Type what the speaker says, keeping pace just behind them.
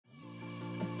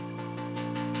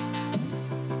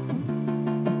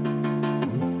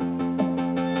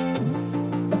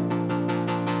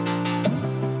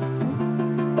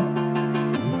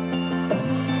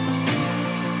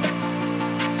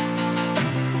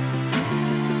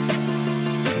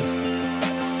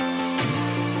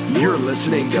You're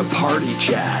listening to Party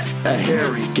Chat, a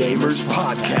Hairy Gamers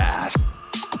podcast.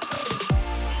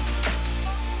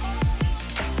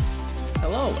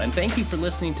 Hello, and thank you for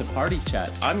listening to Party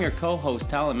Chat. I'm your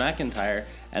co-host, Talon McIntyre,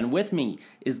 and with me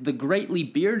is the greatly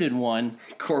bearded one,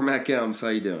 Cormac Elms. How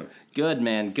you doing? Good,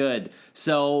 man, good.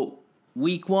 So,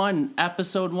 week 1,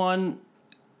 episode 1,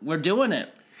 we're doing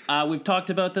it. We've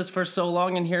talked about this for so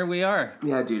long, and here we are.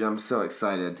 Yeah, dude, I'm so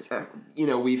excited.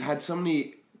 We've had so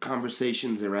many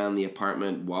conversations around the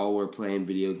apartment while we're playing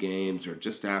video games or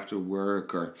just after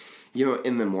work or,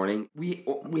 in the morning. We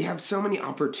have so many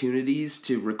opportunities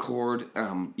to record,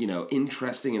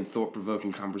 interesting and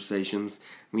thought-provoking conversations.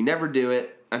 We never do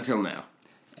it until now.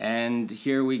 And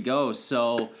here we go.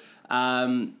 So, for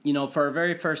our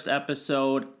very first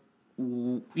episode,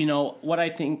 what I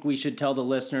think we should tell the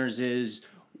listeners is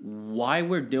why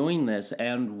we're doing this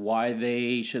and why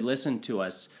they should listen to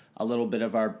us. A little bit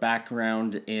of our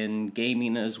background in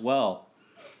gaming as well.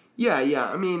 Yeah.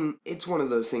 I mean, it's one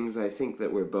of those things I think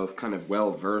that we're both kind of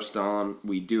well-versed on.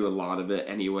 We do a lot of it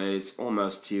anyways,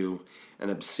 almost to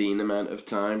an obscene amount of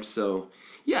time. So,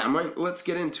 let's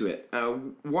get into it.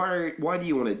 Why do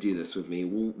you want to do this with me?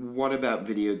 What about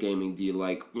video gaming do you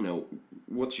like?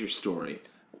 What's your story?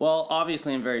 Well,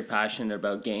 obviously, I'm very passionate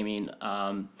about gaming.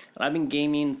 I've been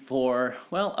gaming for,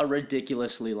 a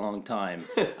ridiculously long time.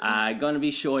 I'm going to be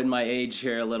showing my age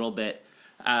here a little bit.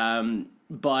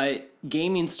 But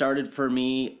gaming started for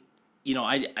me,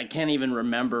 I can't even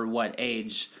remember what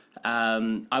age.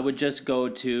 I would just go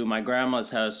to my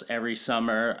grandma's house every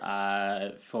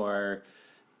summer for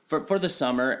the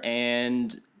summer,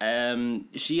 and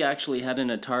she actually had an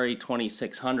Atari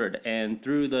 2600, and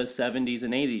through the 70s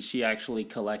and 80s, she actually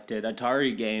collected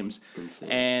Atari games. Insane.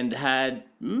 And had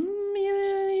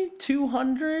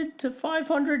 200 to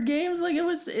 500 games. Like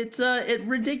it's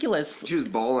ridiculous. She was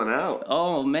balling out.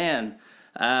 Oh man.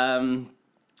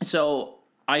 So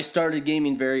I started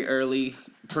gaming very early,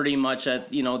 pretty much at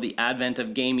the advent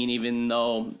of gaming, even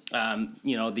though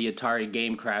the Atari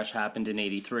game crash happened in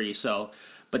 '83. So,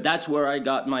 but that's where I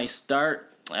got my start.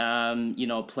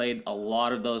 Played a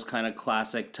lot of those kind of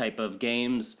classic type of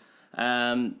games.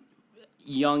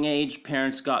 Young age,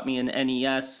 parents got me an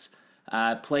NES.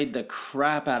 Played the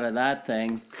crap out of that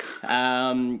thing.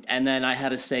 And then I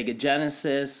had a Sega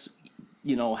Genesis.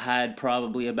 Had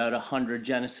probably about 100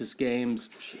 Genesis games.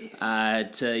 To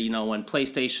when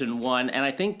PlayStation 1. And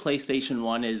I think PlayStation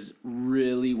 1 is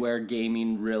really where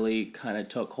gaming really kind of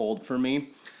took hold for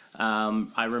me.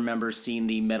 I remember seeing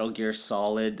the Metal Gear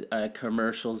Solid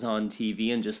commercials on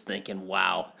TV and just thinking,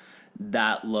 wow,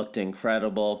 that looked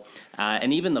incredible.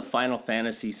 And even the Final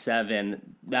Fantasy VII,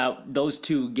 those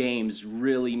two games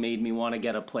really made me want to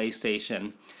get a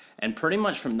PlayStation. And pretty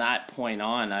much from that point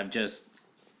on,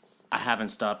 I haven't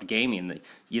stopped gaming.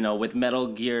 With Metal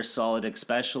Gear Solid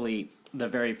especially, the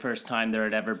very first time there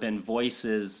had ever been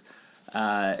voices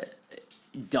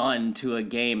done to a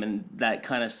game and that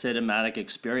kind of cinematic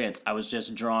experience, I was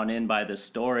just drawn in by the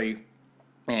story,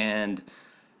 and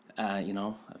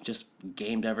I've just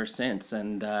gamed ever since,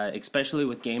 and especially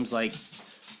with games like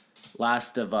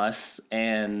Last of Us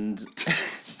and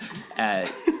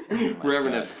we're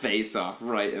having a face-off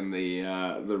right in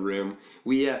the room.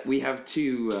 We have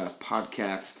two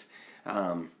podcast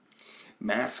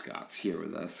mascots here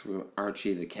with us.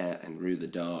 Archie the cat and Rue the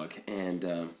dog,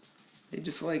 and they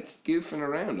just like goofing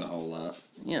around a whole lot.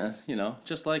 Yeah,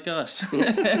 just like us.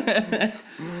 So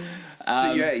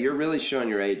you're really showing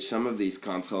your age. Some of these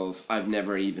consoles I've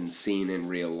never even seen in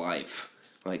real life.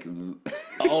 Like,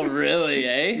 oh really,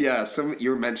 eh? Yeah, some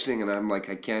you're mentioning, and I'm like,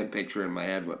 I can't picture in my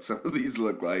head what some of these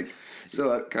look like.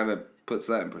 So that kind of puts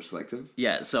that in perspective.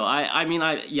 Yeah. So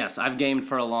I've gamed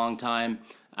for a long time.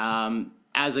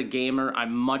 As a gamer,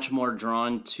 I'm much more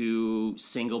drawn to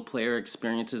single-player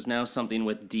experiences now, something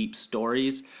with deep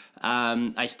stories.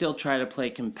 I still try to play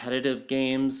competitive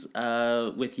games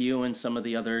with you and some of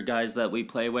the other guys that we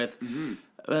play with. Mm-hmm.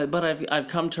 But I've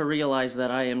come to realize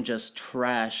that I am just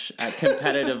trash at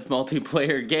competitive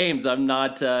multiplayer games. I'm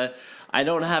not. I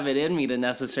don't have it in me to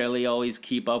necessarily always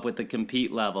keep up with the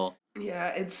compete level.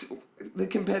 Yeah, it's the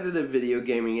competitive video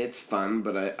gaming. It's fun,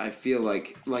 but I feel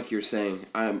like you're saying,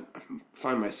 I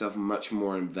find myself much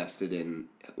more invested in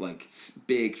like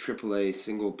big AAA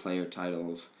single player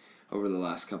titles over the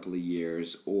last couple of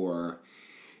years, or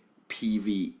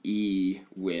PvE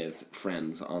with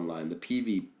friends online. The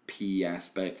PvP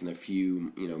aspect and a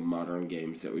few modern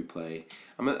games that we play.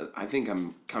 I think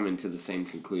I'm coming to the same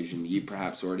conclusion you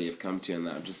perhaps already have come to, and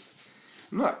that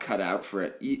I'm not cut out for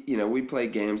it. We play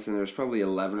games and there's probably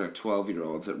 11 or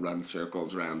 12-year-olds that run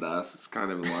circles around us. It's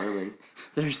kind of alarming.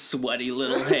 Their sweaty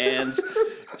little hands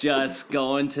just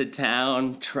going to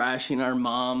town, trashing our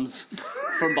moms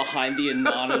from behind the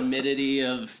anonymity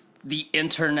of the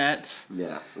internet.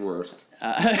 Yeah, it's the worst.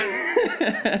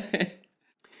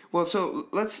 Well, so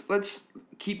let's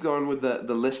keep going with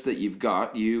the list that you've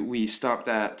got. We stopped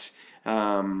at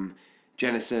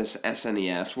Genesis,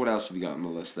 SNES. What else have you got on the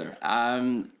list there?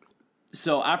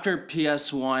 So after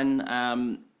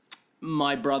PS1,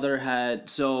 my brother had,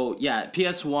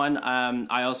 PS1,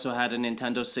 I also had a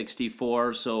Nintendo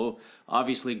 64, so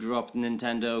obviously grew up with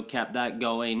Nintendo, kept that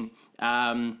going.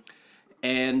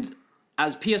 And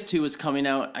as PS2 was coming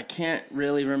out, I can't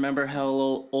really remember how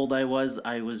old I was.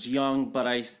 I was young, but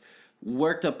I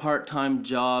worked a part-time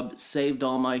job, saved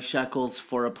all my shekels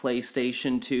for a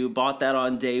PlayStation 2, bought that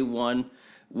on day one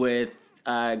with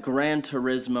Gran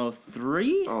Turismo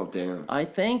 3. Oh, damn. I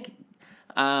think.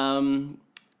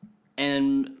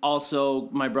 And also,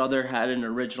 my brother had an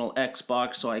original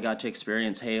Xbox, so I got to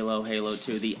experience Halo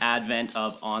 2, the advent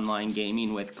of online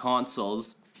gaming with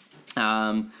consoles.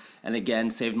 And again,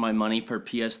 saved my money for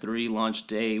PS3 launch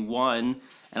day one.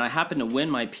 And I happened to win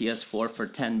my PS4 for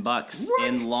 $10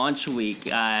 in launch week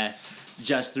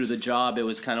just through the job. It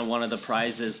was kind of one of the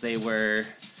prizes they were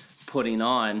putting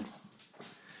on.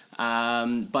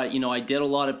 But, I did a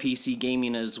lot of PC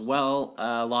gaming as well,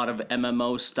 a lot of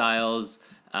MMO styles.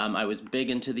 I was big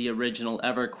into the original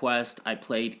EverQuest. I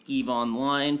played EVE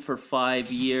Online for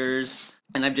 5 years.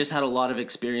 And I've just had a lot of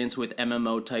experience with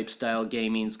MMO type style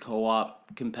gamings,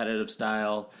 co-op, competitive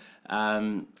style.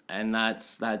 And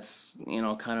that's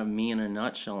kind of me in a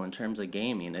nutshell in terms of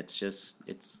gaming. It's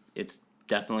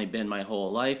definitely been my whole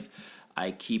life.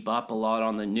 I keep up a lot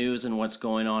on the news and what's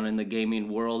going on in the gaming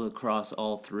world across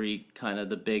all three kind of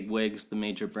the big wigs, the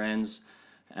major brands.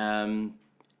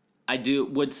 I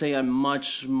would say I'm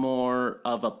much more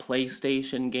of a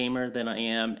PlayStation gamer than I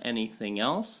am anything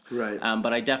else. Right.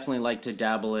 But I definitely like to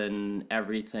dabble in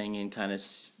everything and kind of,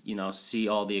 see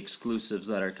all the exclusives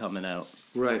that are coming out.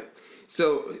 Right.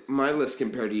 So my list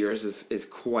compared to yours is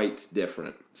quite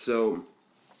different. So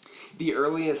the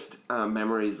earliest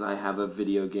memories I have of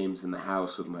video games in the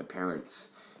house with my parents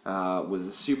was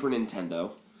a Super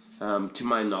Nintendo. To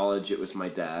my knowledge, it was my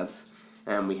dad's.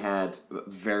 And we had a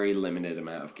very limited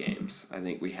amount of games. I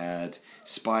think we had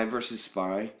Spy vs.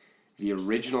 Spy, the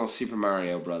original Super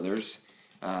Mario Brothers,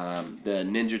 the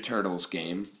Ninja Turtles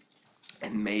game,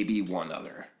 and maybe one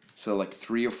other. So like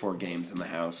 3 or 4 games in the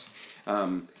house.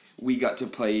 We got to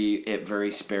play it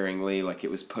very sparingly, like it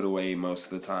was put away most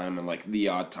of the time, and like the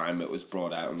odd time it was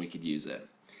brought out and we could use it.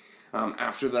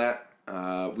 After that,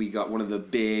 we got one of the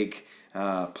big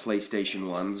PlayStation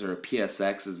 1s, or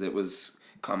PSX as it was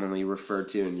commonly referred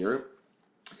to in Europe.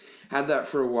 Had that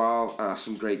for a while.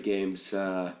 Some great games.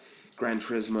 Gran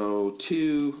Turismo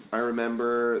 2, I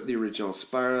remember. The original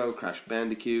Spyro, Crash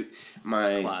Bandicoot.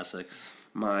 Classics.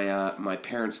 My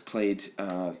parents played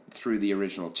through the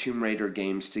original Tomb Raider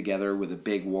games together with a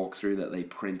big walkthrough that they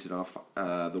printed off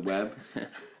the web.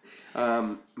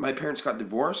 My parents got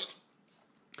divorced.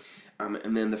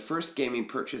 And then the first gaming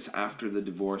purchase after the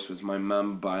divorce was my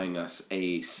mom buying us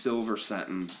a silver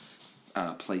satin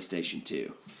PlayStation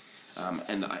 2.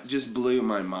 And it just blew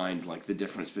my mind, like the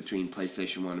difference between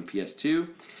PlayStation 1 and PS2.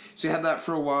 So I had that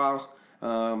for a while.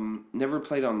 Never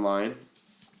played online.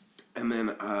 And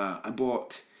then I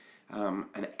bought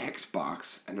an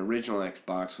Xbox, an original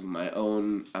Xbox with my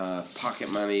own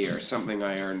pocket money or something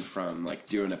I earned from like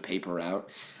doing a paper route,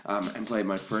 and played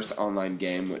my first online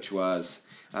game, which was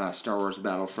Star Wars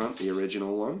Battlefront, the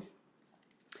original one.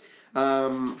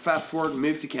 Fast forward,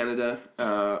 moved to Canada.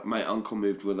 My uncle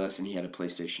moved with us and he had a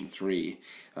PlayStation 3.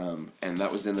 And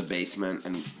that was in the basement,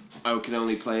 and I could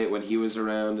only play it when he was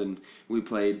around, and we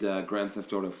played Grand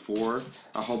Theft Auto 4,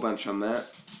 a whole bunch on that.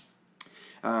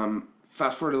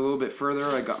 Fast forward a little bit further,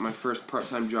 I got my first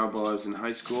part-time job while I was in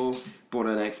high school, bought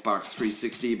an Xbox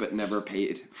 360, but never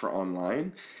paid for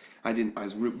online. I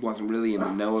wasn't really in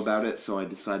the know about it, so I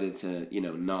decided to,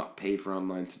 not pay for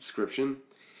online subscription.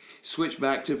 Switched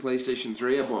back to PlayStation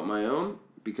 3. I bought my own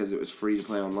because it was free to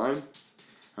play online.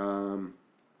 Then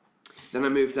I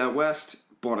moved out west,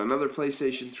 bought another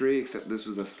PlayStation 3, except this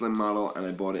was a slim model, and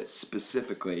I bought it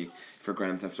specifically for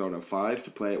Grand Theft Auto 5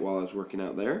 to play it while I was working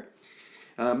out there.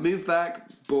 Moved back,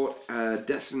 bought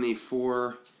Destiny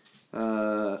 4,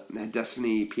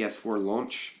 Destiny PS4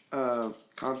 launch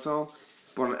console.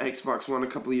 Bought an Xbox One a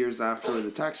couple of years after with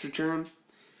a tax return.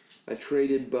 I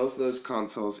traded both those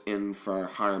consoles in for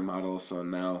higher models, so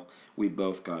now we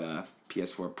both got a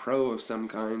PS4 Pro of some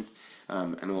kind,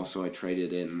 and also I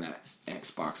traded in that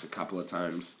Xbox a couple of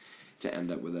times to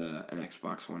end up with an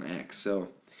Xbox One X. So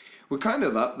we're kind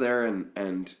of up there,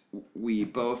 and we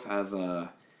both have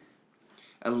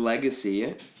a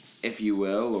legacy, if you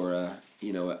will, or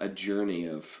a journey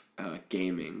of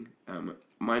gaming.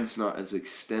 Mine's not as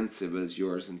extensive as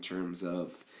yours in terms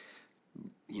of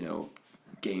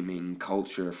gaming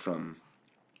culture from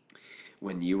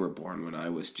when you were born, when I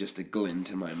was just a glint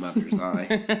in my mother's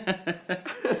eye.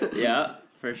 Yeah,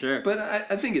 for sure. But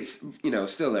I think it's,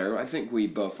 still there. I think we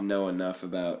both know enough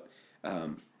about,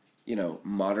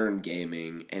 modern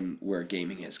gaming and where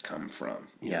gaming has come from.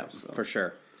 For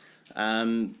sure.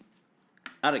 Out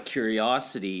of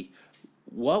curiosity,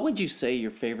 what would you say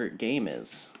your favorite game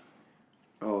is?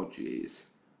 Oh, geez.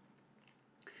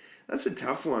 That's a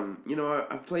tough one.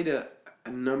 I've played a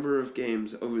number of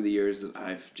games over the years that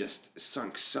I've just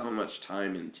sunk so much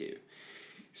time into.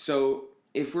 So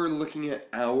if we're looking at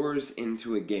hours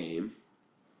into a game,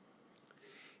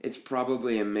 it's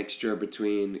probably a mixture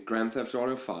between Grand Theft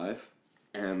Auto 5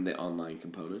 and the online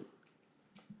component,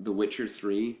 The Witcher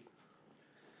 3,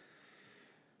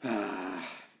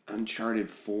 Uncharted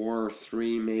 4,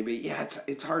 3 maybe. Yeah,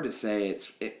 it's hard to say.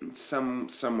 It's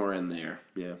somewhere in there.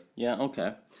 Yeah. Yeah,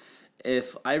 okay.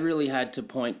 If I really had to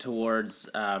point towards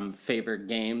favorite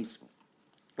games,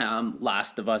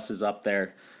 Last of Us is up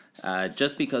there.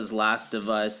 Just because Last of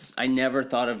Us, I never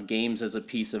thought of games as a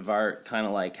piece of art, kind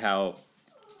of like how,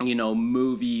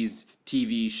 movies,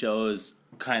 TV shows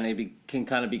can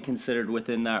kind of be considered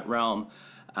within that realm.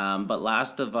 But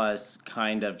Last of Us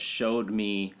kind of showed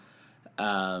me,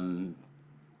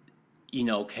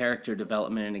 character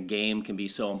development in a game can be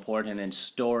so important, and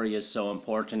story is so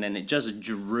important, and it just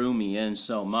drew me in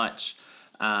so much.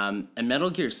 And Metal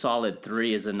Gear Solid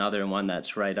 3 is another one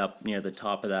that's right up near the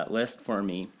top of that list for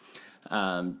me.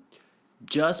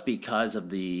 Just because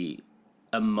of the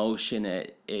emotion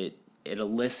it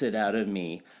elicited out of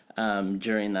me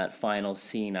during that final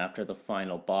scene after the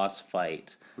final boss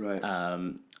fight. Right.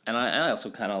 And I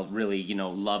also kind of really,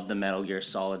 love the Metal Gear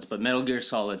Solids. But Metal Gear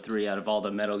Solid 3, out of all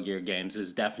the Metal Gear games,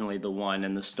 is definitely the one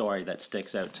in the story that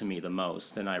sticks out to me the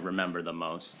most, and I remember the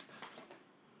most.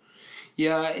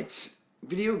 Yeah,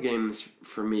 video games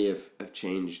for me have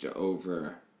changed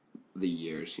over the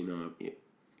years. I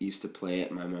used to play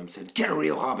it. My mom said, "Get a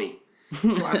real hobby.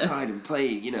 Go outside and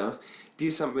play,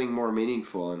 do something more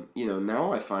meaningful." And,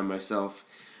 now I find myself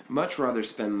much rather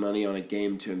spend money on a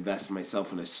game to invest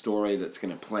myself in a story that's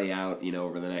going to play out,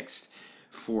 over the next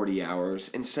 40 hours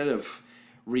instead of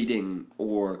reading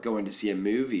or going to see a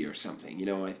movie or something.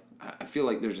 I feel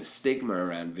like there's a stigma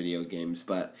around video games,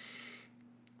 but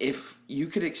if you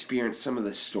could experience some of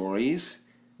the stories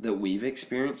that we've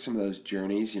experienced, some of those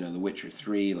journeys, The Witcher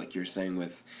 3, like you're saying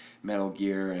with Metal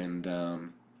Gear and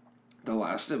The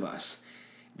Last of Us,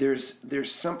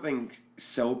 there's something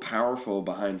so powerful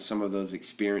behind some of those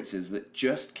experiences that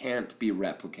just can't be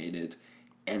replicated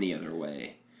any other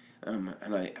way. And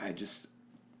I just,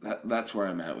 that's where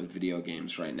I'm at with video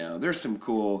games right now. There's some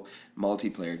cool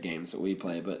multiplayer games that we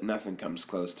play, but nothing comes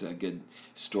close to a good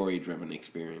story-driven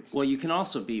experience. Well, you can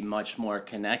also be much more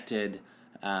connected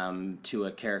to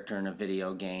a character in a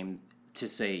video game to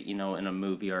say, in a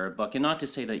movie or a book. And not to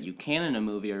say that you can in a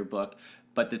movie or a book,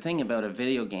 but the thing about a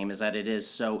video game is that it is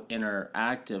so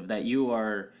interactive that you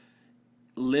are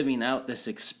living out this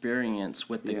experience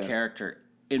with the character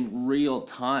in real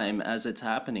time as it's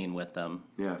happening with them.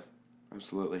 Yeah,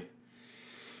 absolutely.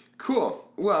 Cool.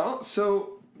 Well,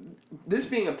 so this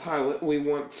being a pilot, we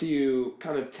want to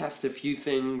kind of test a few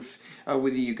things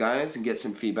with you guys and get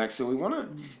some feedback. So we want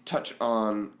to touch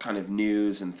on kind of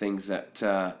news and things that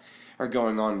are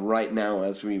going on right now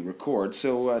as we record.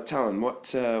 So, Talon, what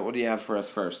do you have for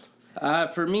us first?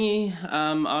 For me,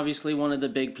 obviously one of the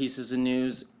big pieces of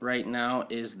news right now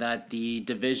is that the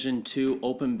Division 2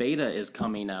 open beta is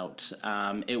coming out.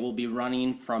 It will be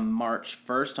running from March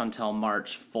 1st until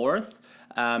March 4th,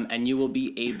 and you will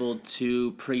be able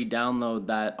to pre-download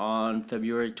that on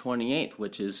February 28th,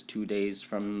 which is 2 days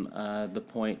from the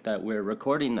point that we're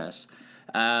recording this.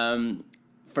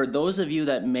 For those of you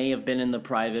that may have been in the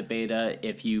private beta,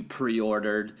 if you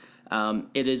pre-ordered,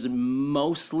 it is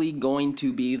mostly going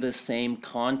to be the same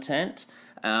content.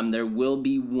 There will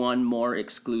be one more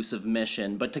exclusive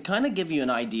mission. But to kind of give you an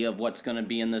idea of what's going to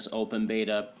be in this open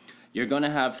beta, you're going to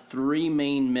have 3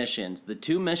 main missions. The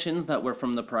 2 missions that were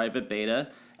from the private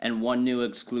beta and 1 new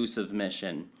exclusive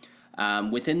mission.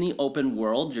 Within the open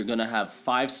world, you're going to have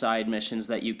 5 side missions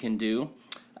that you can do,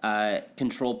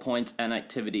 control points and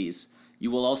activities. You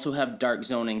will also have Dark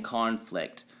Zone and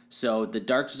Conflict. So the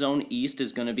Dark Zone East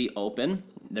is going to be open.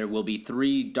 There will be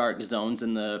 3 Dark Zones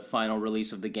in the final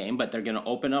release of the game, but they're going to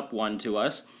open up 1 to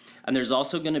us. And there's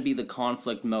also going to be the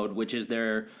Conflict mode, which is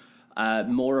their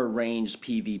more arranged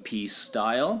PvP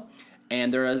style.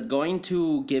 and they're going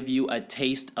to give you a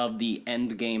taste of the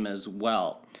end game as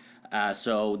well.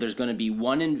 So there's going to be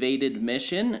one invaded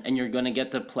mission, and you're going to get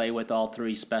to play with all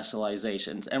 3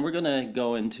 specializations. And we're going to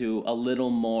go into a little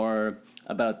more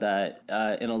about that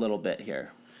in a little bit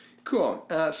here. Cool.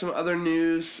 Some other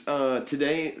news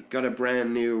today. Got a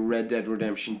brand new Red Dead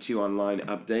Redemption 2 online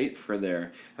update for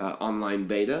their online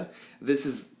beta. This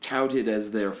is touted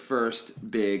as their first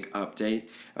big update,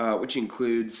 which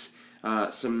includes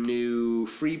some new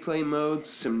free play modes,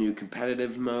 some new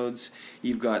competitive modes.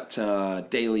 You've got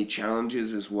daily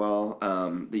challenges as well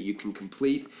that you can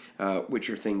complete, which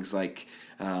are things like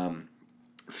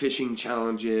fishing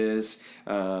challenges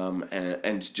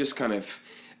and just kind of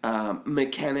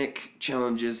mechanic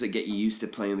challenges that get you used to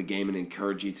playing the game and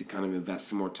encourage you to kind of invest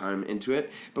some more time into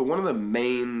it. But one of the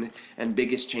main and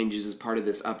biggest changes as part of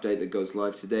this update that goes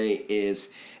live today is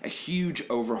a huge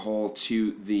overhaul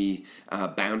to the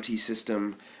bounty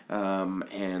system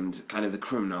and kind of the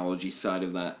criminology side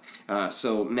of that.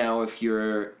 So now if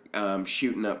you're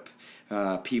shooting up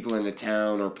people in a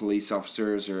town or police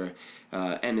officers or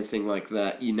anything like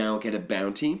that, you now get a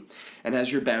bounty. And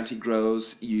as your bounty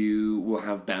grows, you will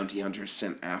have bounty hunters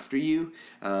sent after you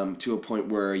to a point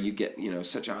where you get,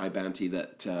 such a high bounty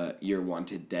that you're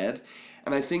wanted dead.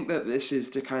 And I think that this is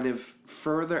to kind of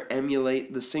further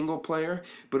emulate the single player,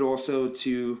 but also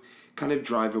to kind of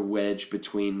drive a wedge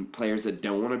between players that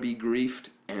don't want to be griefed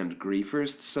and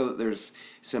griefers, so that there's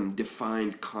some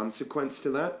defined consequence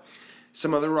to that.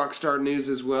 Some other Rockstar news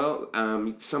as well.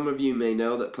 Some of you may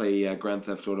know that play Grand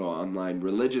Theft Auto Online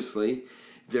religiously.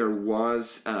 There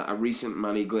was a recent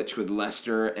money glitch with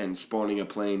Lester and spawning a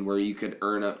plane where you could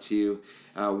earn up to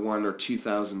 $1,000 or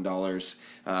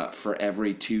 $2,000 for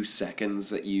every 2 seconds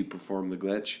that you perform the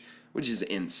glitch, which is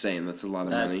insane. That's a lot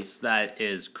of money. That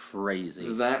is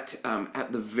crazy. That,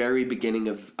 at the very beginning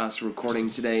of us recording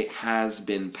today, has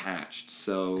been patched.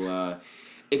 So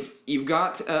if you've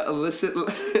got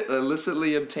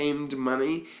illicitly obtained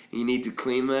money, you need to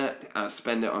clean that,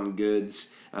 spend it on goods,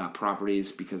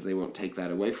 properties, because they won't take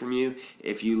that away from you.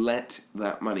 If you let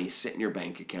that money sit in your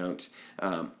bank account,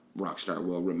 Rockstar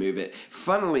will remove it.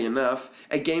 Funnily enough,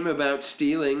 a game about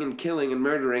stealing and killing and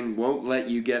murdering won't let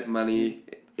you get money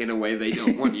in a way they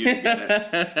don't want you to get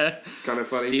it. Kind of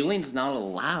funny. Stealing's not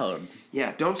allowed.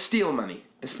 Yeah, don't steal money,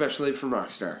 especially from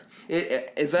Rockstar.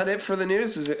 Is that it for the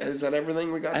news? Is that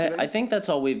everything we got today? I think that's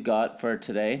all we've got for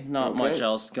today. Not much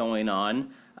else going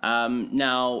on.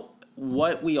 Now,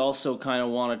 what we also kind of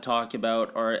want to talk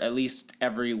about, or at least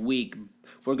every week,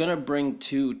 we're going to bring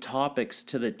 2 topics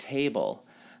to the table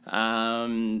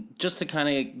just to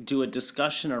kind of do a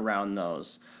discussion around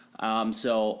those.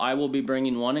 So I will be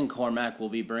bringing one and Cormac will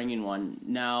be bringing one.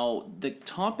 Now, the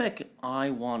topic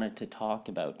I wanted to talk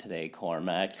about today,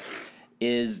 Cormac,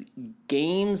 is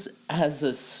games as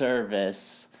a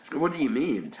service. What do you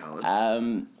mean,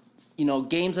 Talon?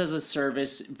 Games as a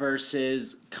service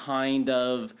versus kind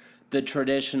of the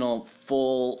traditional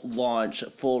full launch,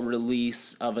 full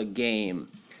release of a game.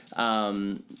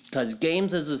 Because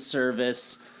games as a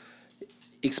service,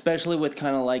 especially with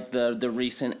kind of like the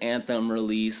recent Anthem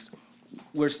release,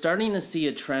 we're starting to see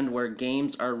a trend where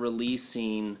games are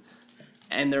releasing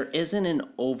and there isn't an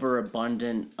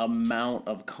overabundant amount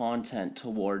of content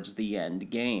towards the end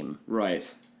game. Right.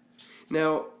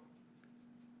 Now,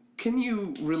 can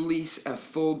you release a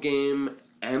full game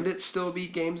and it still be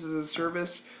games as a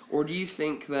service? Or do you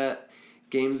think that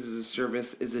games as a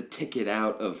service is a ticket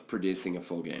out of producing a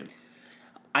full game?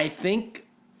 I think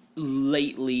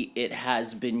lately it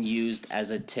has been used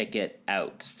as a ticket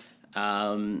out.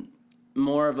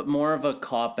 More of a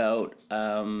cop out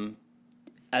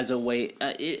as a way.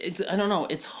 It's I don't know.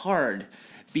 It's hard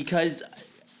because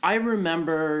I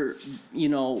remember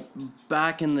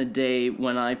back in the day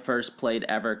when I first played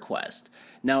EverQuest.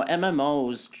 Now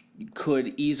MMOs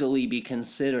could easily be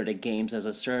considered a games as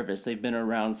a service. They've been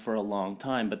around for a long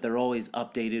time, but they're always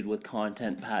updated with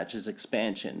content patches,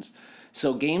 expansions.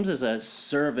 So games as a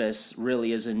service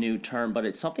really is a new term, but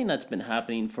it's something that's been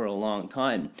happening for a long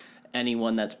time.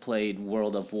 Anyone that's played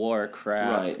World of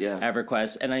Warcraft,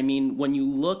 EverQuest, and I mean, when you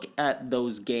look at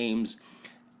those games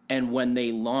and when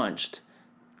they launched,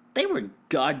 they were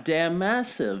goddamn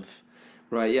massive.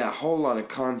 Right, yeah, a whole lot of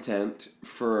content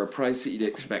for a price that you'd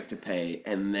expect to pay,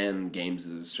 and then games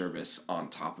as a service on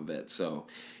top of it. So,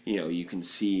 you can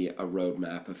see a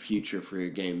roadmap, a future for your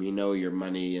game. Your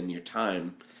money and your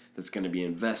time that's going to be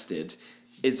invested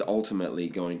is ultimately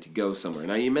going to go somewhere.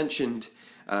 Now, you mentioned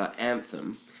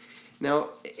Anthem. Now,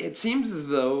 it seems as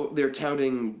though they're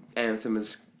touting Anthem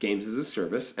as games as a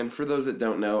service, and for those that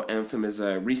don't know, Anthem is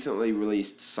a recently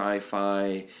released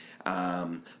sci-fi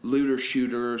Looter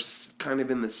shooters, kind of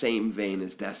in the same vein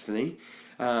as Destiny.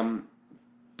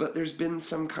 But there's been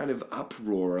some kind of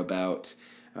uproar about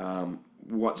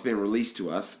what's been released to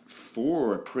us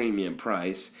for a premium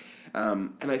price.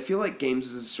 And I feel like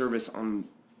games as a service on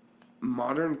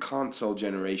modern console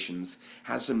generations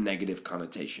has some negative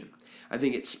connotation. I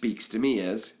think it speaks to me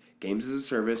as games as a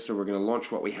service, so we're going to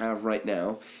launch what we have right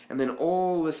now, and then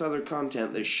all this other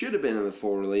content that should have been in the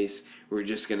full release, we're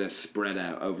just going to spread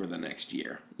out over the next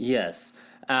year. Yes.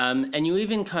 And you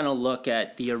even kind of look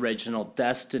at the original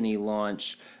Destiny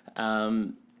launch.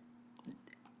 When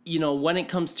it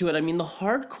comes to it, I mean, the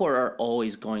hardcore are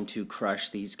always going to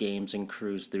crush these games and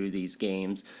cruise through these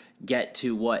games, get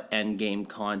to what end game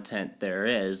content there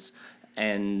is,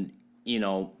 and,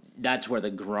 that's where the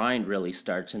grind really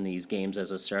starts in these games as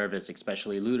a service,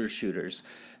 especially looter shooters.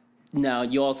 Now,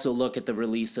 you also look at the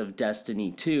release of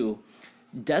Destiny 2.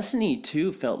 Destiny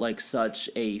 2 felt like such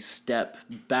a step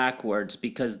backwards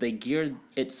because it geared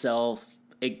itself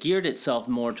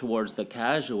more towards the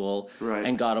casual, right,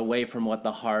 and got away from what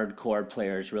the hardcore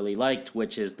players really liked,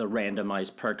 which is the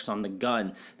randomized perks on the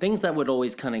gun. Things that would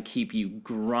always kind of keep you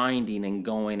grinding and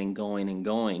going and going and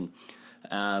going.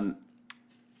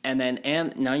 And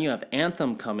then now you have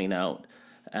Anthem coming out,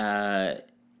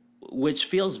 which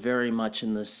feels very much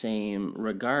in the same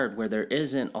regard, where there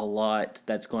isn't a lot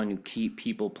that's going to keep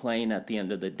people playing at the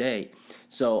end of the day.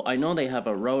 So I know they have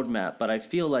a roadmap, but I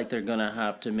feel like they're going to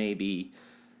have to maybe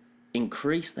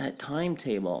increase that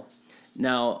timetable.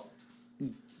 Now,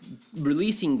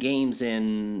 releasing games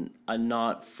in a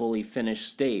not fully finished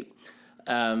state,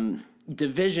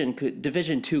 Division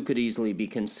 2 could easily be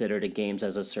considered a games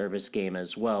as a service game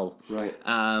as well. Right.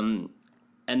 And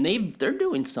they're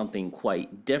doing something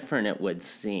quite different, it would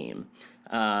seem.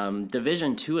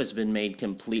 Division 2 has been made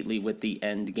completely with the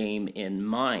end game in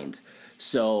mind.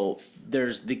 So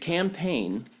there's the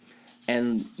campaign,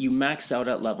 and you max out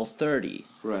at level 30.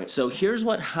 Right. So here's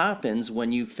what happens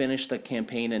when you finish the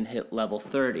campaign and hit level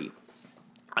 30.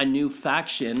 A new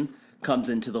faction comes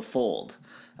into the fold.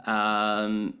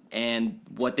 And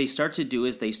what they start to do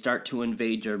is they start to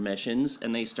invade your missions,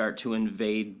 and they start to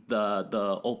invade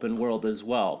the open world as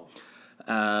well.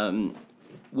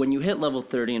 When you hit level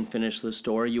 30 and finish the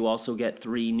story, you also get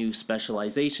 3 new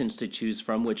specializations to choose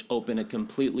from, which open a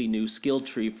completely new skill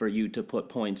tree for you to put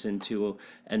points into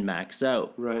and max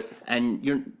out. Right. And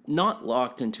you're not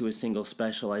locked into a single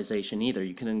specialization either.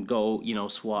 You can go,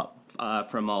 swap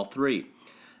from all 3.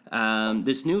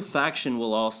 This new faction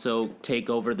will also take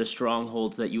over the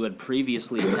strongholds that you had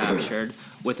previously captured,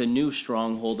 with a new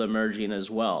stronghold emerging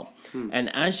as well. And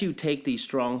as you take these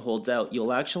strongholds out,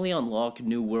 you'll actually unlock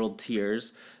new world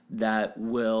tiers that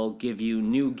will give you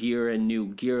new gear and new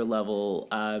gear levels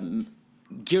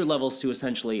to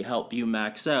essentially help you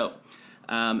max out,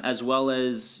 as well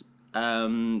as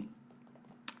a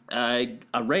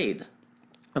raid.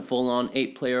 A full-on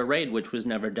 8-player raid, which was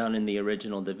never done in the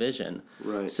original Division.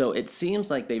 Right. So it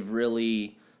seems like they've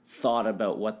really thought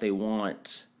about what they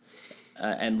want,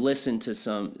 and listened to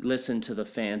the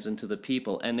fans and to the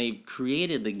people, and they've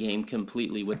created the game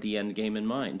completely with the end game in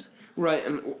mind. Right,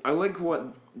 and I like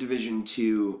what Division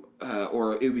 2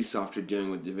 or Ubisoft are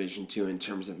doing with Division 2 in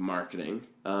terms of marketing,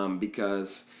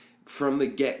 because from the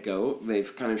get-go,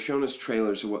 they've kind of shown us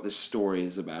trailers of what the story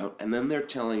is about, and then they're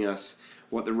telling us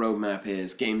what the roadmap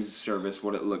is, games as a service,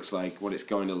 what it looks like, what it's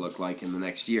going to look like in the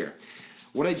next year.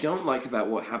 What I don't like about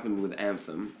what happened with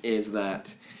Anthem is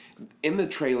that in the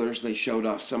trailers they showed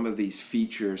off some of these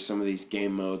features, some of these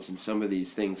game modes, and some of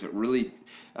these things that really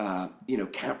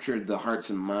captured the hearts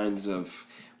and minds of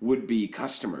would-be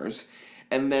customers.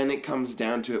 And then it comes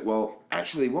down to it, well,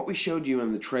 actually what we showed you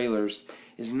in the trailers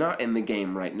is not in the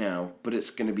game right now, but it's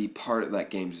going to be part of that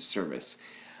games as a service.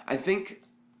 I think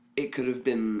it could have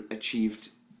been achieved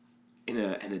in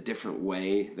a different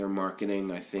way, their marketing.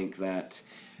 I think that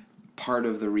part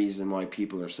of the reason why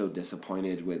people are so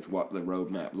disappointed with what the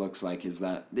roadmap looks like is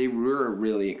that they were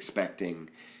really expecting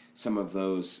some of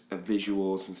those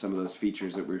visuals and some of those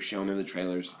features that were shown in the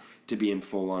trailers to be in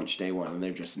full launch day one, and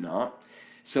they're just not.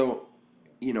 So,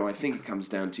 I think it comes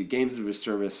down to games as a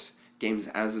service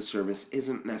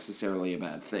isn't necessarily a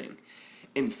bad thing.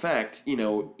 In fact,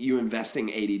 you investing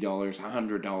 $80,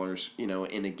 $100,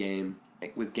 in a game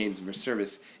with games as a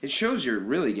service, it shows you're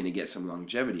really going to get some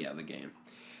longevity out of the game.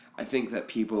 I think that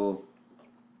people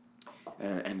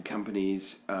and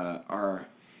companies are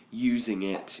using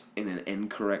it in an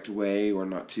incorrect way, or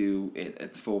not to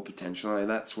its full potential. And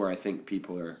that's where I think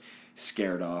people are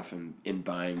scared off in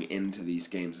buying into these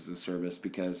games as a service,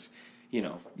 because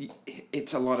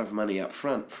it's a lot of money up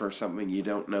front for something you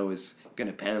don't know is going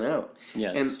to pan out.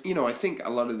 Yes. And, I think a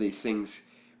lot of these things,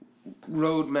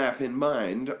 roadmap in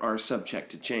mind, are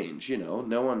subject to change.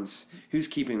 No one's, who's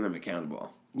keeping them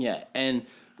accountable? Yeah, and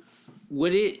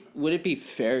would it be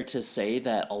fair to say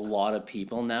that a lot of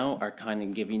people now are kind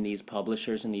of giving these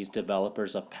publishers and these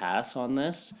developers a pass on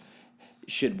this?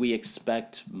 Should we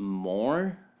expect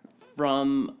more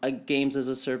from a games as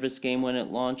a service game when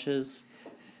it launches?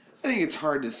 I think it's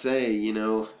hard to say,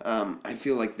 I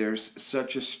feel like there's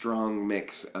such a strong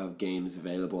mix of games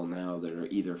available now that are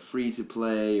either free to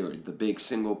play or the big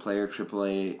single player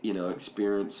AAA,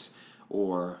 experience,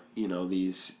 or,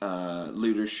 these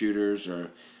looter shooters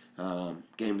or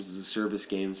games as a service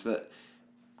games that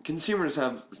consumers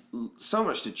have so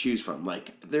much to choose from.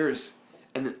 Like, there's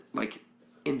an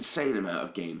insane amount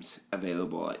of games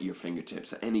available at your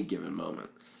fingertips at any given moment.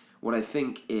 What I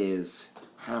think is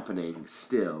happening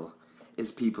still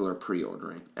is people are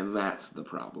pre-ordering, and that's the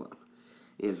problem,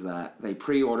 is that they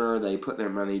pre-order, they put their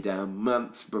money down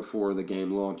months before the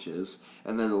game launches,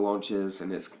 and then it launches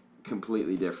and it's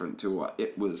completely different to what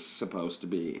it was supposed to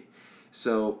be.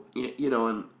 So,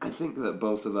 and I think that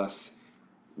both of us,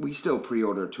 we still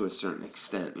pre-order to a certain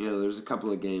extent. There's a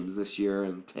couple of games this year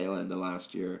and tail end of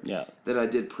last year that I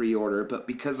did pre-order, but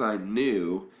because I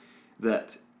knew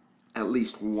that at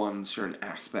least one certain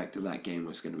aspect of that game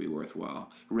was going to be worthwhile,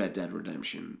 Red Dead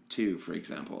Redemption 2, for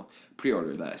example,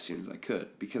 pre-ordered that as soon as I could,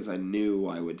 because I knew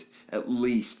I would at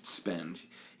least spend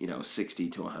 60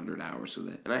 to 100 hours with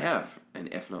it, and I have, and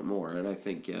if not more. And I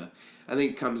think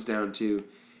it comes down to,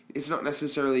 it's not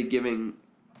necessarily giving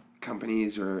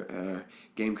companies or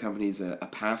game companies a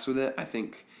pass with it. I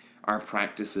think our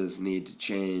practices need to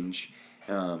change,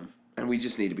 and we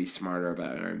just need to be smarter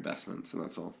about our investments, and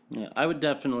that's all. Yeah, I would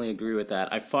definitely agree with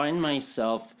that. I find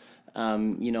myself,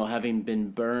 having been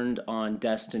burned on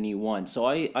Destiny 1. So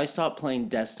I stopped playing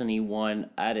Destiny 1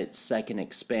 at its second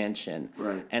expansion.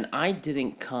 Right. And I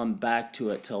didn't come back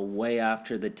to it till way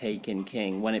after the Taken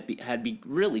King, when it had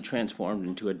really transformed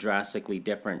into a drastically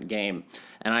different game.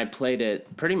 And I played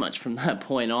it pretty much from that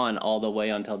point on all the way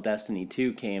until Destiny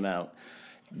 2 came out.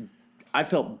 I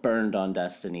felt burned on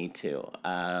Destiny 2.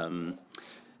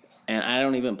 And I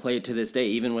don't even play it to this day.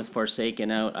 Even with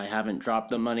Forsaken out, I haven't dropped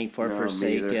the money for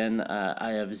Forsaken.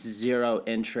 I have zero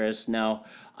interest. Now,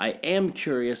 I am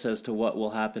curious as to what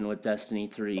will happen with Destiny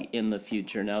 3 in the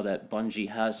future now that Bungie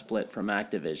has split from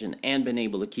Activision and been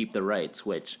able to keep the rights,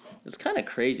 which is kind of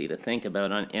crazy to think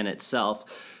about in itself.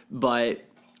 But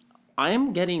I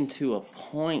am getting to a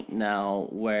point now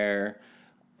where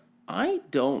I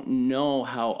don't know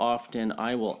how often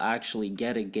I will actually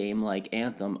get a game like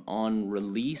Anthem on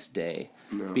release day.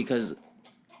 No. Because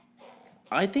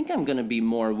I think I'm going to be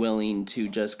more willing to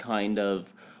just kind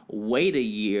of wait a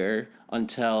year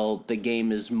until the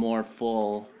game is more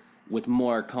full with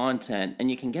more content and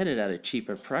you can get it at a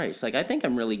cheaper price. I think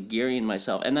I'm really gearing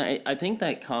myself. And I think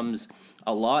that comes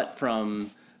a lot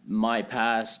from my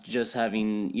past, just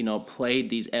having, played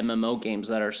these MMO games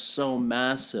that are so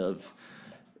massive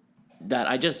that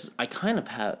I kind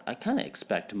of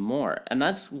expect more. And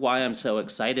that's why I'm so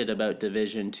excited about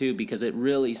Division 2, because it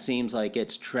really seems like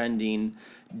it's trending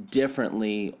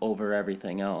differently over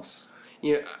everything else.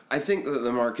 Yeah, I think that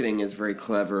the marketing is very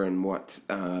clever in what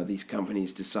these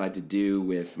companies decide to do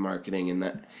with marketing, and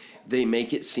that they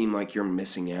make it seem like you're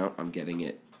missing out on getting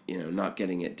it, not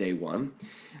getting it day one.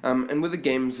 And with the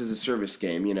games as a service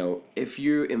game, if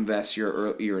you invest, you're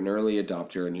an early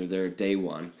adopter and you're there day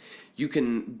one, you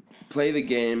can play the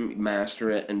game, master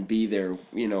it, and be there,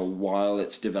 while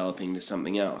it's developing to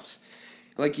something else.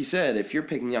 Like you said, if you're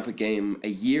picking up a game a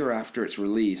year after its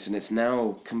release and it's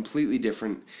now completely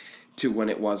different to when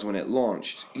it was when it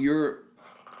launched, you're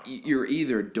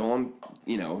either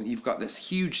you've got this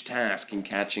huge task in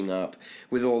catching up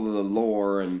with all of the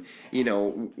lore and,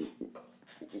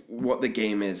 what the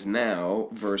game is now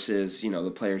versus,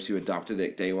 the players who adopted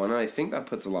it day one. And I think that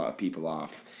puts a lot of people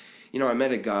off. I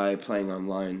met a guy playing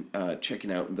online,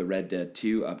 checking out the Red Dead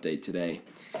 2 update today,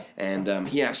 and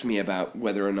he asked me about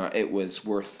whether or not it was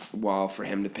worthwhile for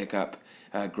him to pick up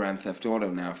Grand Theft Auto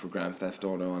now for Grand Theft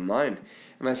Auto Online.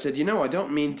 And I said, I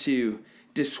don't mean to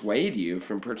dissuade you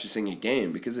from purchasing a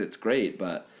game because it's great,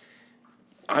 but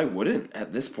I wouldn't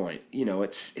at this point.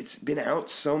 It's been out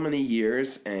so many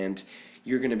years, and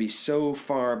you're going to be so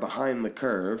far behind the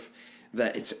curve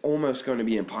that it's almost going to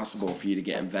be impossible for you to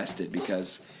get invested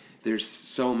because there's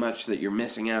so much that you're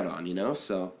missing out on,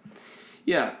 So,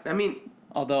 yeah, I mean,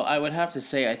 Although I would have to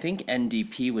say, I think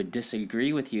NDP would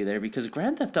disagree with you there because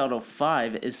Grand Theft Auto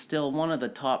 5 is still one of the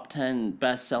top 10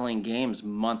 best-selling games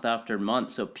month after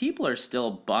month, so people are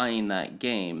still buying that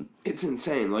game. It's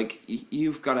insane. Like,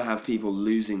 you've got to have people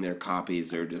losing their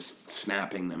copies or just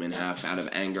snapping them in half out of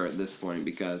anger at this point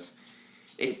because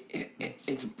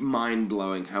it's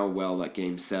mind-blowing how well that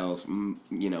game sells,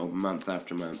 month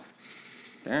after month.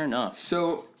 Fair enough.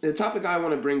 So, the topic I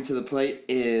want to bring to the plate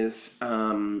is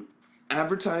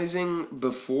advertising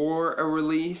before a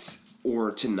release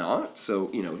or to not. So,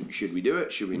 should we do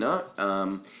it? Should we not?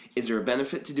 Is there a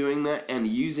benefit to doing that? And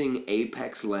using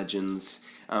Apex Legends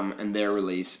and their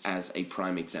release as a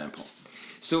prime example.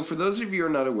 So, for those of you who are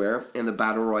not aware, in the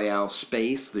Battle Royale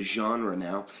space, the genre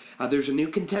now, there's a new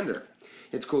contender.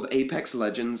 It's called Apex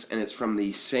Legends, and it's from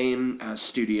the same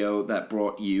studio that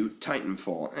brought you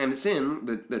Titanfall. And it's in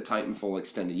the Titanfall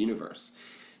Extended Universe.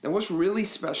 Now, what's really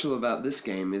special about this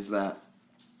game is that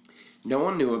no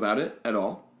one knew about it at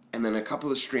all, and then a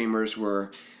couple of streamers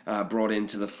were brought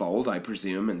into the fold, I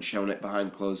presume, and shown it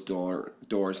behind closed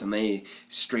doors, and they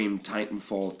streamed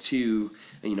Titanfall 2,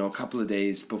 a couple of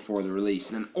days before the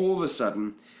release. And then all of a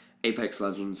sudden, Apex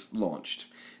Legends launched.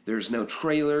 There's no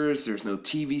trailers, there's no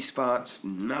TV spots,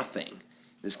 nothing.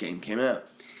 This game came out.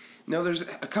 Now, there's a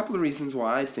couple of reasons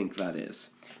why I think that is.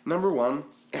 Number one,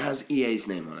 it has EA's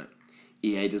name on it.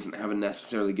 EA doesn't have a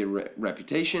necessarily good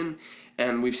reputation,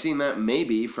 and we've seen that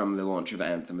maybe from the launch of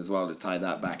Anthem as well, to tie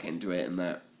that back into it, and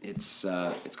that it's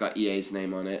got EA's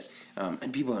name on it,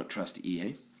 and people don't trust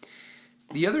EA.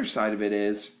 The other side of it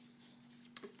is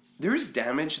there is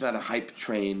damage that a hype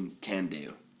train can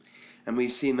do, and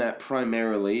we've seen that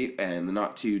primarily in the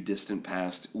not too distant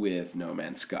past with No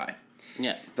Man's Sky.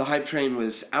 Yeah. The hype train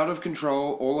was out of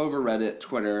control all over Reddit,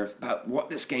 Twitter, about what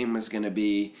this game was going to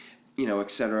be,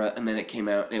 etc. And then it came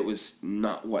out and it was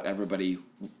not what everybody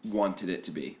wanted it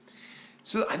to be.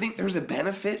 So I think there's a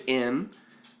benefit in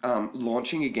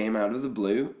launching a game out of the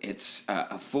blue. It's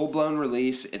a full-blown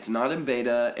release. It's not in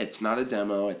beta. It's not a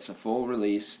demo. It's a full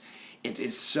release. It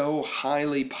is so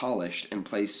highly polished and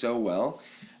plays so well,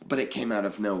 but it came out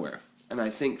of nowhere. And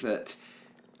I think that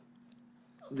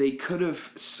they could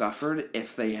have suffered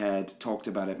if they had talked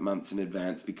about it months in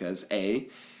advance because, A,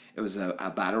 it was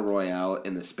a battle royale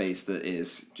in the space that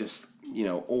is just,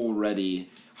 already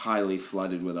highly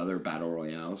flooded with other battle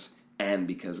royales, and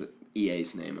because of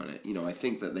EA's name on it. I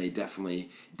think that they definitely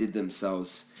did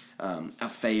themselves a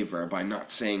favor by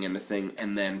not saying anything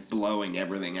and then blowing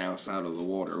everything else out of the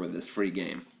water with this free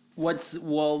game.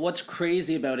 What's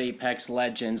crazy about Apex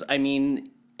Legends, I mean,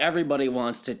 everybody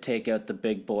wants to take out the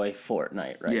big boy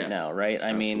Fortnite now, right?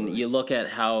 I mean, you look at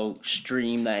how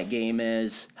streamed that game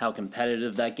is, how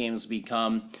competitive that game's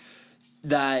become,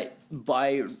 that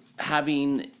by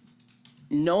having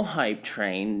no hype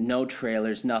train, no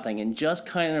trailers, nothing, and just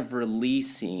kind of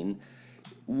releasing,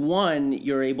 one,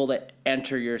 you're able to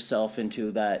enter yourself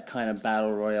into that kind of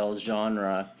battle royale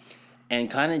genre and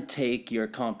kind of take your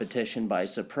competition by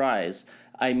surprise.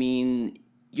 I mean,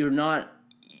 you're not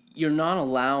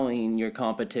allowing your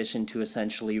competition to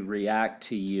essentially react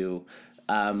to you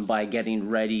by getting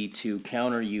ready to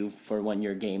counter you for when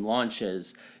your game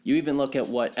launches. You even look at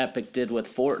what Epic did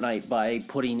with Fortnite by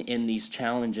putting in these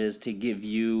challenges to give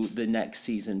you the next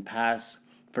season pass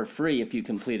for free if you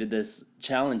completed this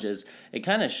challenges. It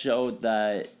kind of showed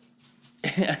that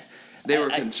they were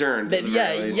concerned.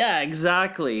 Yeah,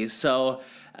 exactly. So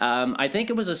I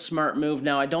think it was a smart move.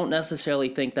 Now, I don't necessarily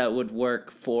think that would work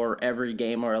for every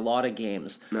game or a lot of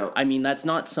games. No. I mean, that's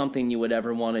not something you would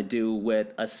ever want to do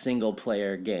with a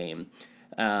single-player game.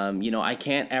 I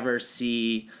can't ever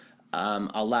see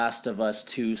a Last of Us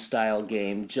 2 style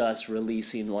game just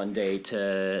releasing one day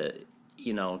to,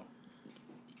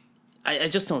 I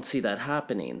just don't see that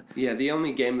happening. Yeah, the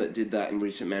only game that did that in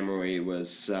recent memory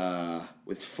was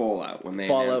with Fallout when they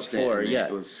Fallout announced 4, it. yeah.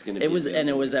 It was going to be and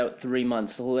it was out 3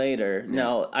 months later.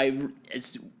 Yeah.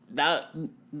 Now,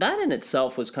 that in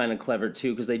itself was kind of clever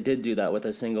too because they did do that with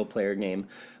a single player game.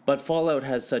 But Fallout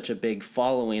has such a big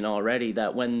following already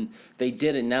that when they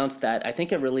did announce that, I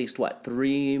think it released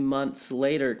 3 months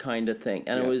later kind of thing,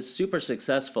 and It was super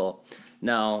successful.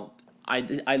 Now,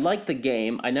 I liked the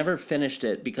game. I never finished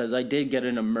it because I did get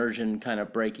an immersion kind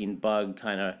of breaking bug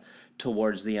kind of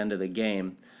towards the end of the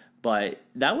game. But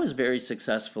that was very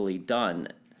successfully done.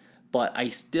 But I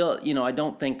still, I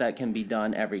don't think that can be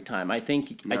done every time. I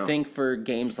think for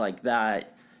games like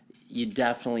that, you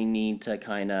definitely need to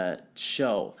kind of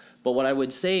show. But what I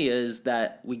would say is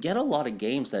that we get a lot of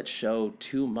games that show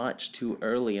too much too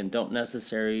early and don't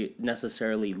necessarily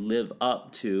live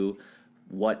up to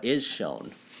what is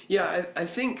shown. Yeah, I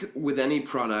think with any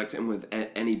product and with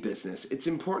any business, it's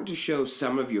important to show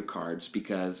some of your cards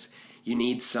because you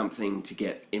need something to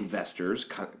get investors,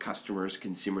 customers,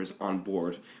 consumers on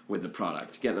board with the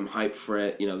product, get them hyped for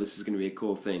it. This is going to be a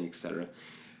cool thing, etc.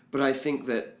 But I think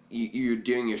that you're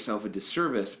doing yourself a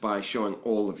disservice by showing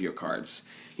all of your cards.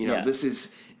 This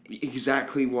is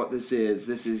exactly what this is.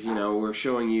 This is, we're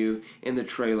showing you in the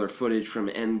trailer footage from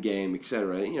Endgame,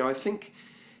 etc. I think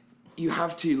you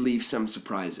have to leave some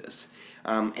surprises.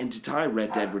 And to tie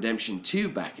Red Dead Redemption 2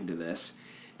 back into this,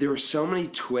 there were so many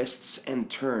twists and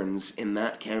turns in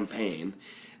that campaign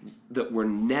that were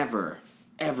never,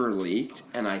 ever leaked.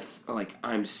 And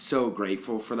I'm so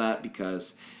grateful for that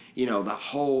because, the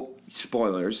whole,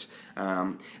 spoilers,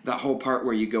 that whole part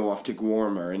where you go off to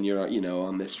Guarmer and you're,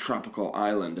 on this tropical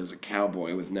island as a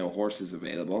cowboy with no horses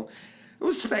available. It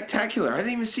was spectacular. I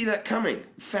didn't even see that coming.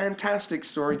 Fantastic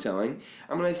storytelling.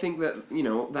 I think that,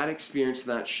 that experience,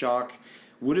 that shock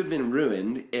would have been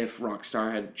ruined if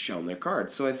Rockstar had shown their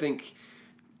cards. So I think,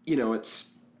 it's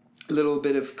a little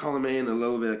bit of column A and a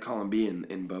little bit of column B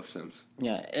in both sense.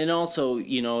 Yeah, and also,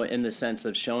 in the sense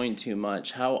of showing too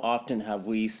much, how often have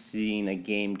we seen a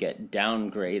game get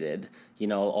downgraded?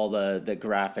 All the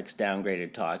graphics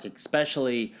downgraded talk,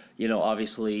 especially,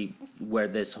 obviously where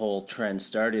this whole trend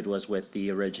started was with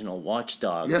the original Watch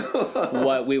Dogs.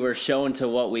 What we were shown to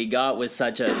what we got was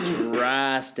such a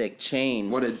drastic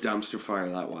change. What a dumpster fire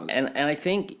that was. And I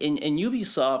think and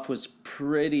Ubisoft was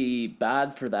pretty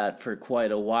bad for that for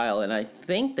quite a while, and I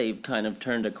think they've kind of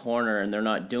turned a corner and they're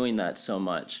not doing that so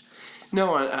much.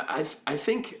 No, I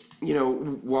think,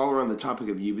 while we're on the topic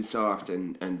of Ubisoft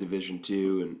and Division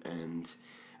 2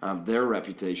 and their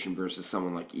reputation versus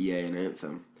someone like EA and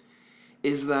Anthem,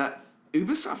 is that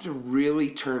Ubisoft have really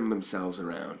turned themselves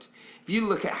around. If you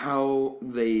look at how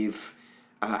they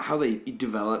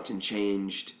developed and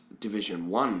changed Division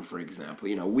 1, for example,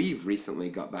 we've recently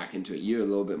got back into it. You a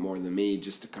little bit more than me,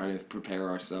 just to kind of prepare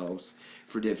ourselves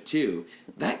for Div 2.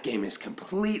 That game is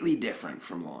completely different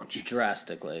from launch.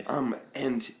 Drastically.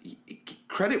 And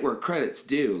credit where credit's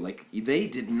due. Like, they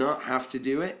did not have to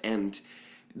do it, and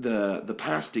the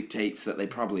past dictates that they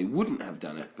probably wouldn't have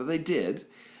done it, but they did.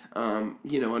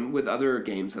 And with other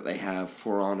games that they have,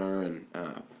 For Honor and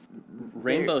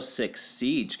Rainbow Six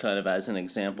Siege, kind of as an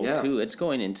example, too. It's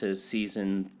going into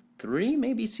Season 3,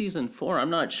 maybe Season 4, I'm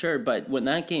not sure. But when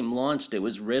that game launched, it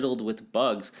was riddled with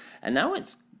bugs. And now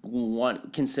it's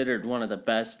considered one of the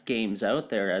best games out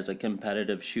there as a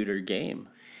competitive shooter game.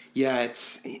 Yeah,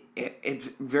 it's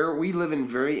very. We live in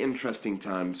very interesting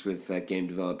times with game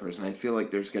developers, and I feel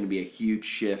like there's going to be a huge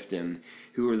shift in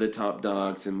who are the top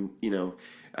dogs, and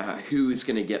who is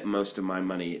going to get most of my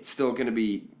money. It's still going to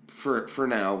be for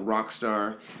now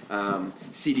Rockstar,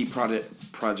 CD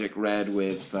Projekt Red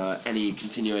with any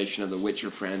continuation of the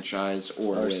Witcher franchise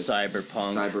or with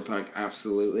Cyberpunk. Cyberpunk,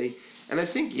 absolutely. And I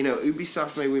think,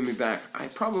 Ubisoft may win me back. I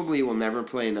probably will never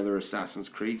play another Assassin's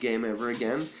Creed game ever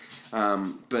again.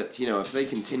 But, if they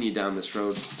continue down this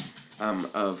road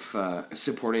of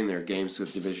supporting their games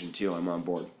with Division 2, I'm on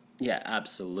board. Yeah,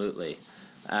 absolutely.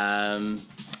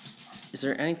 Is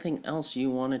there anything else you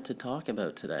wanted to talk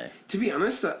about today? To be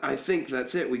honest, I think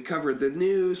that's it. We covered the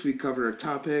news, we covered our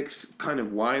topics, kind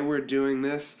of why we're doing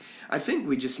this. I think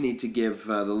we just need to give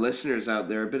the listeners out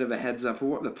there a bit of a heads up of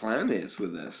what the plan is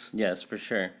with this. Yes, for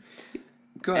sure.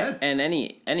 Go ahead. And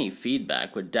any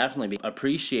feedback would definitely be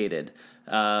appreciated.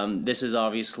 This is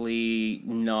obviously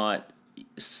not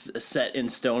set in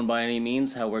stone by any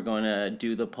means how we're going to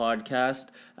do the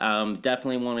podcast.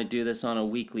 Definitely want to do this on a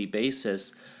weekly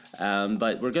basis.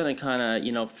 But we're going to kind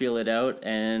of, feel it out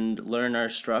and learn our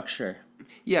structure.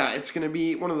 Yeah, it's going to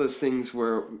be one of those things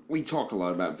where we talk a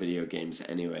lot about video games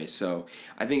anyway, so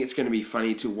I think it's going to be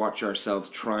funny to watch ourselves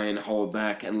try and hold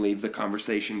back and leave the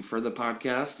conversation for the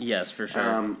podcast. Yes, for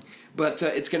sure. But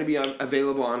it's going to be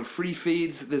available on free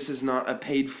feeds. This is not a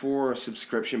paid-for,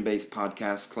 subscription-based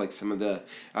podcast like some of the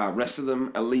rest of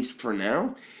them, at least for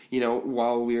now.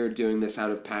 While we're doing this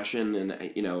out of passion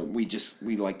and,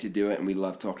 we like to do it and we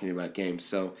love talking about games.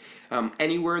 So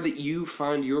anywhere that you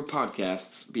find your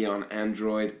podcasts, be on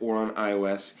Android or on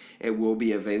iOS, it will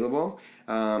be available.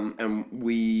 And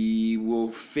we will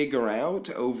figure out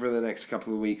over the next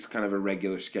couple of weeks kind of a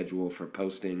regular schedule for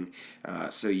posting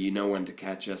so you know when to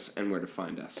catch us and where to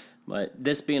find us. But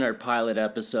this being our pilot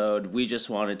episode, we just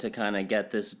wanted to kind of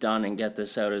get this done and get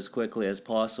this out as quickly as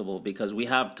possible because we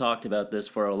have talked about this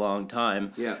for a long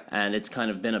time. Yeah. And it's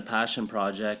kind of been a passion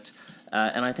project.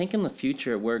 And I think in the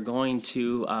future we're going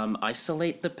to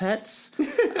isolate the pets.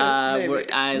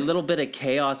 A little bit of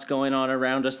chaos going on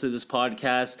around us through this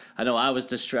podcast. I know I was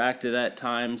distracted at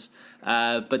times,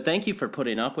 but thank you for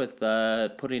putting up with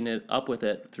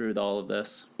it through all of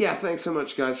this. Yeah, thanks so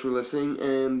much, guys, for listening.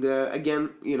 And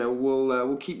again,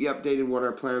 we'll keep you updated what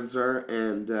our plans are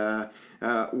and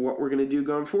what we're gonna do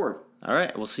going forward. All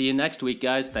right, we'll see you next week,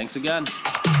 guys. Thanks again.